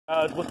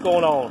What's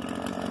going on?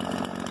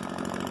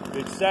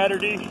 It's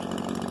Saturday.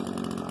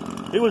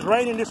 It was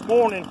raining this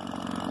morning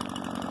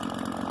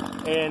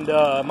and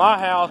my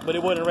house, but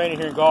it wasn't raining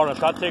here in Garland.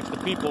 So I texted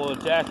the people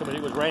to ask them if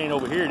it was raining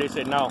over here. They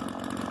said no.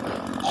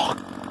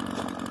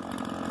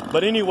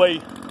 But anyway,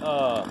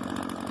 I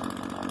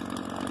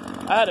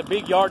had a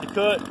big yard to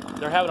cut.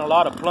 They're having a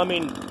lot of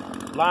plumbing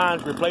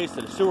lines replaced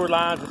to the sewer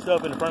lines and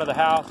stuff in the front of the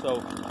house.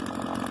 So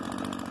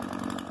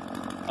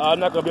I'm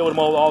not going to be able to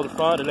mow all the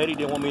front. The lady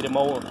didn't want me to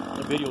mow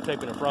the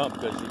videotape in the front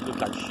because it looked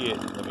like shit.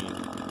 I mean,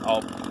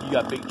 you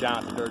got big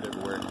giants of dirt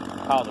everywhere,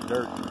 piles of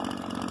dirt.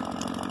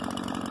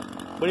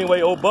 But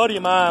anyway, old buddy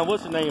of mine,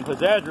 what's his name,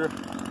 Pizzadra,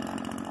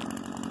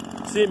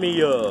 sent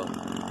me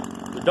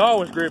the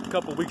Darwin's grip a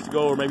couple weeks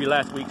ago, or maybe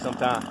last week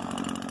sometime.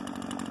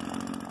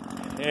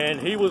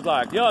 And he was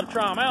like, you ought to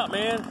try them out,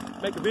 man.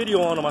 Make a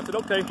video on them. I said,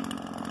 okay,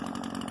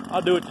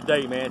 I'll do it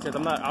today, man. Since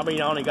I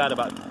only got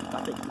about,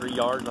 I think 3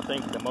 yards, I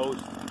think, the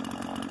most.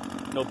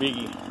 No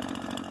biggie.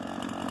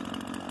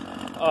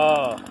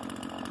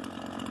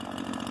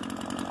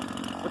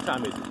 What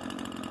time is it?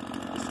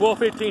 It's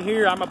 12:15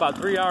 here. I'm about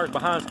 3 hours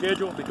behind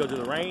schedule because of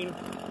the rain.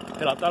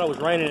 And I thought it was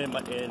raining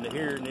in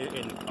here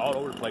and all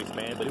over the place,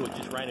 man. But it was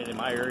just raining in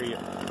my area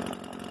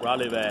where I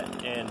live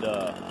at. And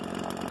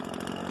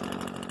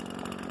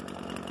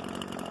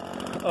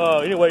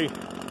anyway,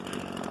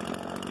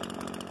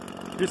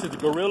 this is the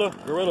Gorilla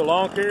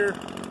Lawn Care.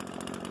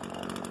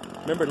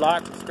 Remember,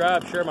 like,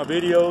 subscribe, share my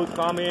videos,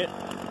 comment.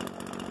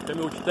 Tell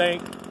me what you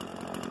think.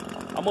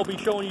 I'm gonna be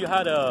showing you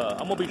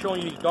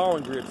these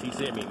Darwin grips he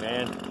sent me,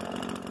 man.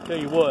 Tell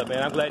you what,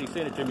 man, I'm glad he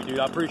sent it to me, dude.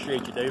 I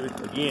appreciate you, David.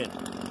 Again,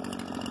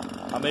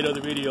 I made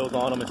other videos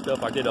on them and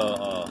stuff. I did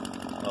a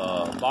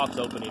box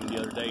opening the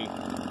other day,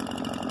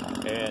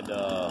 and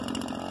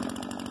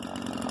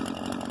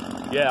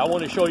yeah, I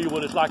want to show you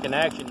what it's like in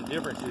action.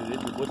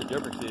 What the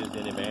difference is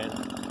in it, man.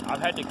 I've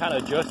had to kind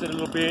of adjust it a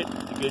little bit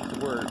to get to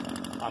where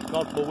I'm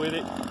comfortable with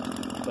it,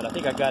 but I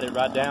think I got it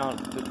right down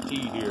to the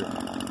T here.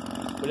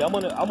 But I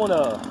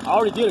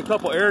already did a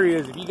couple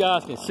areas, if you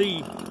guys can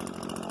see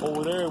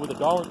over there with the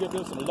Darwin grip.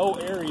 There's some low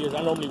areas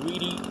I normally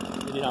weed eat,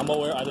 and then I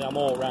mow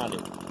around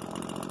it.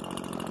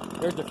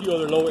 There's a few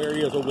other low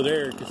areas over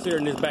there,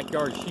 considering this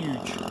backyard is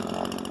huge.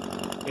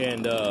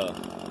 And of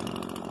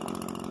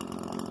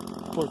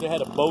course they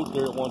had a boat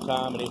there at one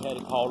time and they had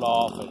it hauled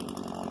off, and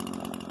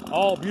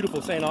all beautiful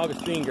St.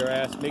 Augustine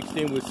grass mixed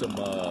in with some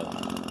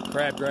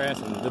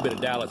crabgrass and a little bit of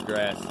Dallas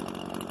grass.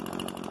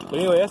 But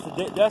anyway, that's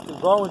the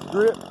Darwin's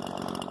grip.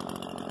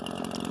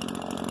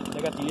 They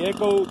got the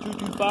Echo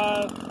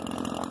 225.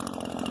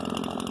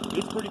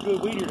 It's pretty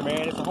good weed eater,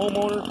 man. It's a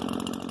homeowner,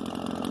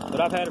 but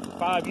I've had it for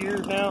 5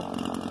 years now,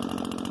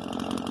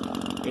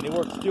 and it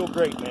works still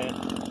great, man.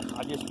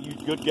 I just use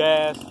good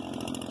gas,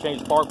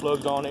 change spark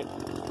plugs on it,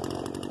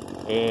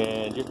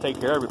 and just take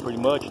care of it pretty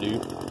much,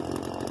 dude.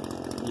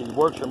 It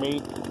works for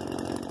me.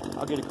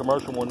 I'll get a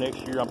commercial one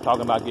next year. I'm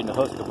talking about getting a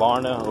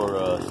Husqvarna or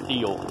a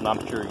Steel. I'm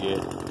not sure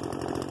yet.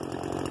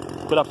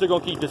 But I'm still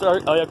going to keep this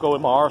Echo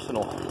in my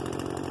arsenal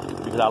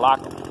because I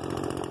like them.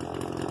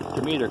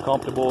 To me, they're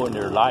comfortable and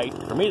they're light.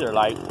 For me, they're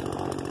light.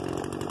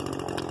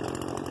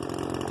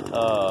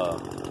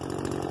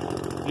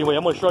 Anyway,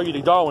 I'm going to show you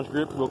the Darwin's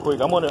grip real quick.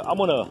 I'm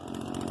gonna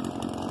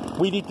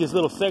weed eat this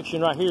little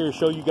section right here to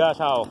show you guys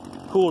how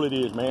cool it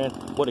is, man.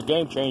 What a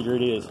game changer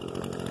it is.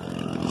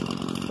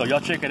 So y'all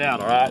check it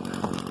out, all right?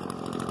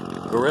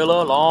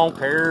 Gorilla Lawn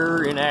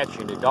Care in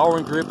action. The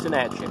Darwin grips in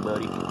action,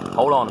 buddy.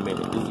 Hold on a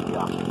minute.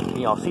 Can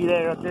y'all see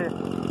that right there?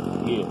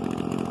 Yeah.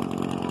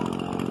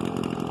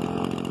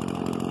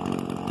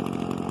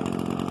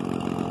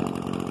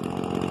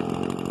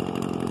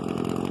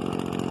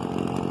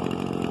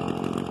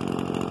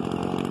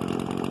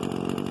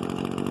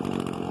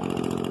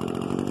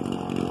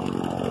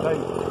 Okay.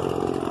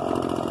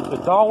 The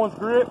Darwin's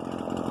grip.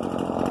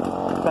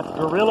 Got the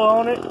Gorilla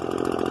on it.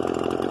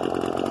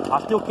 I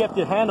still kept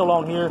the handle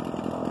on here.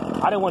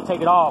 I didn't want to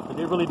take it off, but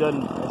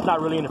it's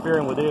not really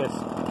interfering with this.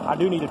 I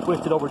do need to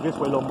twist it over this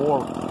way a little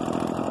more.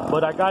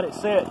 But I got it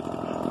set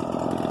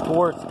to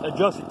where it's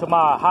adjusted to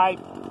my height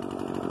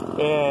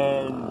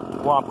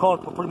and where I'm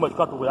pretty much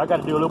comfortable with it. I got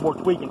to do a little more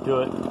tweaking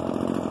to it.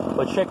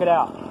 But check it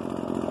out.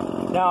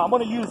 Now I'm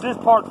going to use this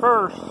part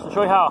first to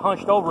show you how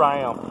hunched over I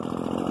am.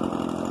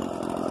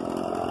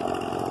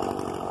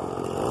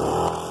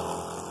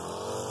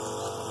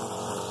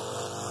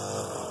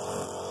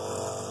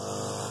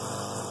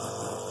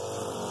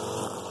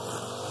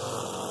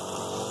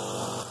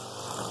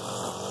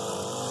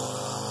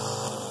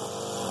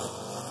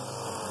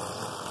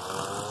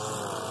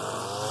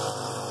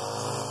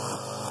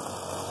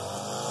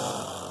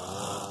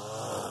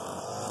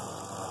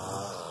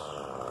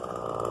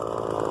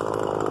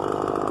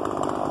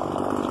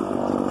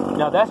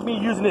 Now that's me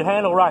using this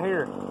handle right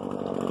here.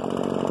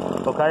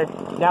 Okay,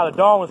 now the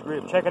Darwin's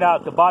grip, check it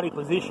out, the body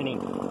positioning.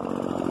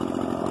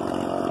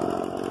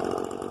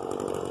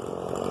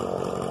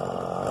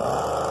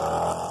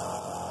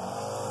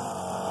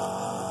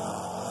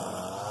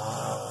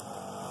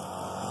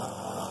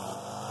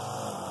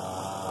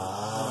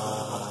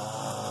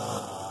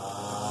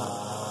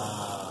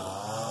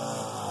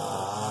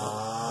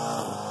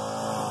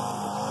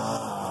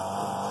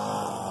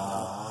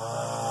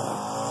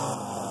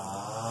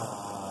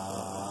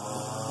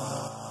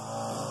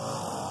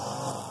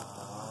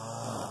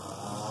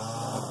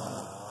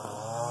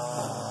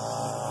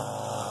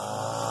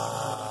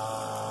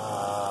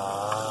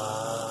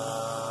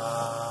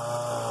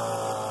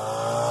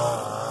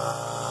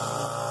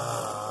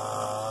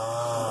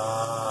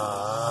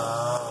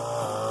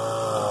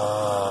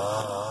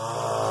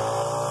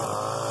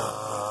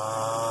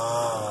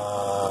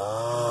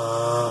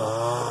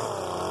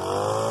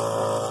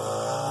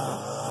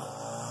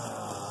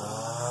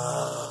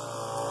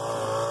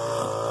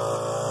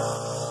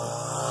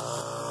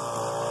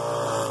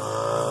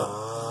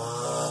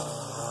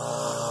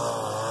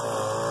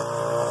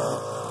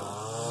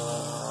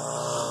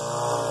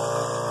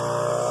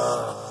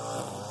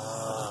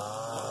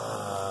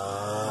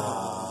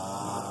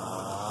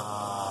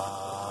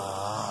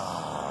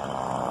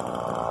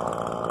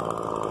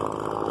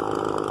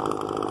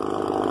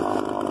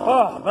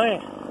 Oh,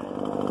 man.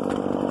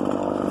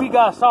 If you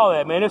guys saw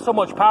that, man, there's so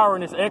much power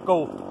in this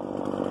Echo.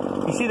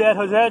 You see that,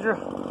 Hazadra?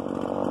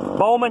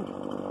 Bowman?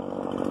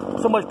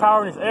 So much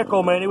power in this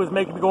Echo, man, it was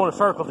making me go in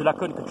circles that I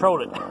couldn't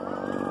control it.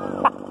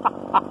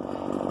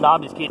 No,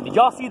 I'm just kidding. Did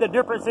y'all see the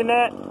difference in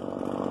that?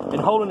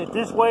 And holding it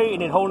this way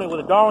and then holding it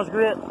with a Darwin's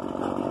grip?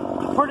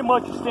 Pretty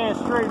much you stand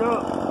straight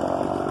up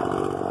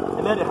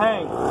and let it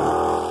hang.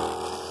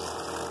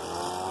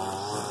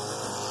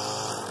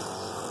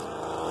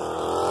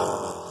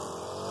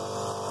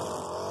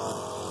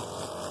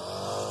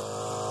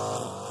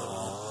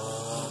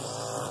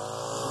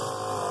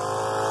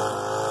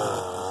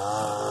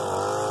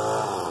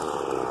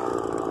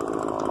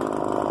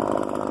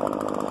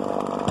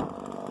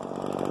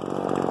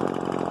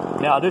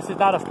 Now, this is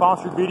not a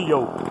sponsored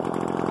video.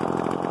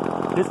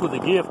 This was a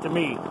gift to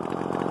me.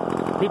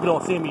 People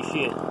don't send me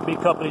shit.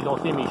 Big companies don't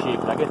send me shit.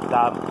 I guess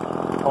I've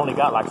only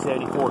got like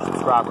 74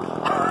 subscribers.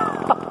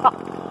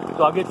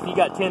 So I guess if you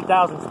got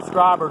 10,000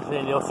 subscribers,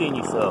 then they'll send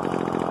you stuff.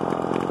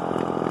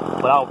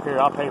 But I don't care.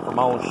 I'll pay for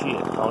my own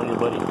shit. On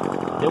anybody.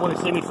 If they want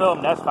to send me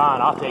something, that's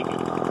fine. I'll take it.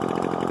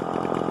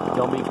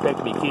 Don't be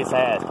expecting me to kiss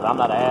ass, but I'm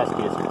not an ass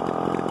kisser.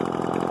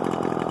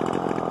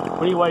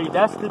 But anyway,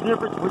 that's the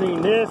difference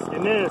between this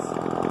and this.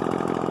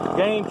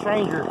 Game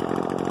changer.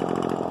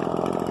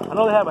 I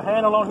know they have a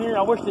handle on here.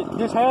 I wish that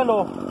this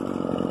handle,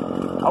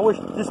 I wish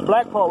this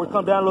black part would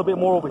come down a little bit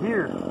more over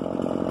here.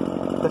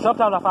 But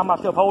sometimes I find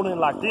myself holding it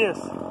like this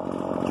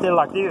instead of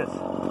like this.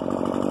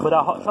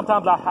 But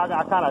sometimes I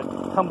kind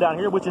of come down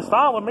here, which is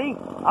fine with me.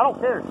 I don't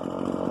care.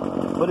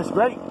 But it's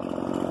great.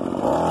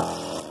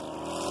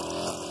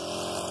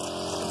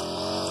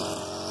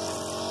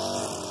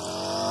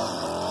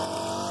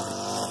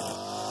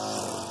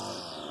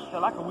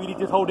 I could weed eat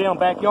this whole damn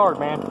backyard,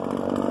 man.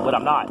 But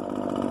I'm not.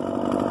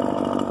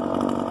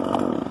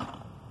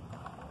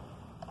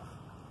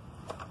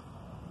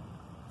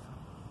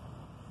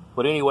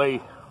 But anyway,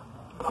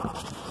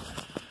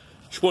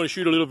 just want to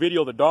shoot a little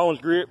video of the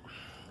Darwin's grip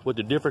with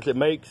the difference it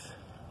makes.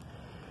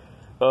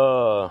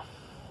 Yeah,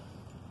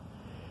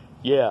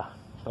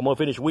 I'm gonna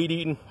finish weed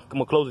eating. I'm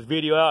gonna close this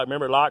video out.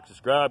 Remember, like,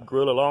 subscribe,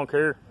 Gorilla Lawn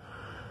Care.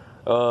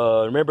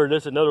 Remember,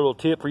 this is another little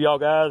tip for y'all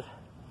guys.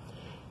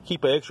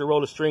 Keep an extra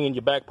roll of string in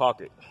your back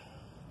pocket.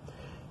 In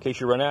case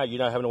you run out, you're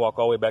not having to walk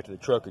all the way back to the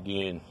truck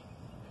again.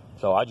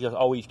 So I just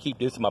always keep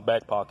this in my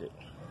back pocket.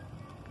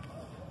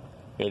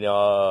 And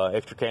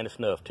extra can of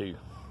snuff too.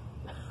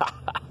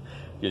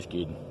 Just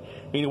kidding.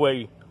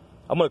 Anyway,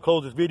 I'm gonna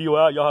close this video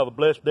out. Y'all have a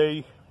blessed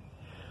day.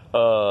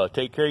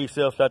 Take care of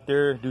yourselves out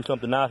there. Do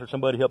something nice for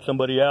somebody. Help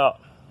somebody out.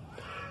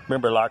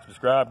 Remember, like,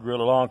 subscribe,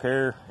 Gorilla Lawn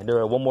Care. And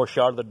there, one more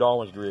shot of the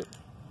Darwin's grip.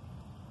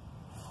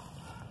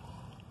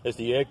 It's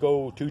the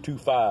Echo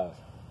 225.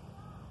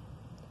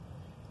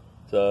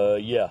 So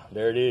yeah,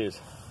 there it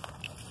is.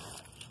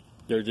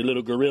 There's the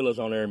little gorillas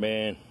on there,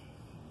 man.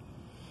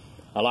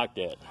 I like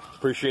that.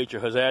 Appreciate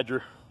your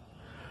Hazadra.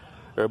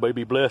 Everybody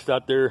be blessed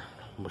out there.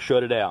 I'm gonna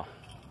shut it out.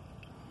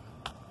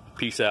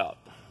 Peace out.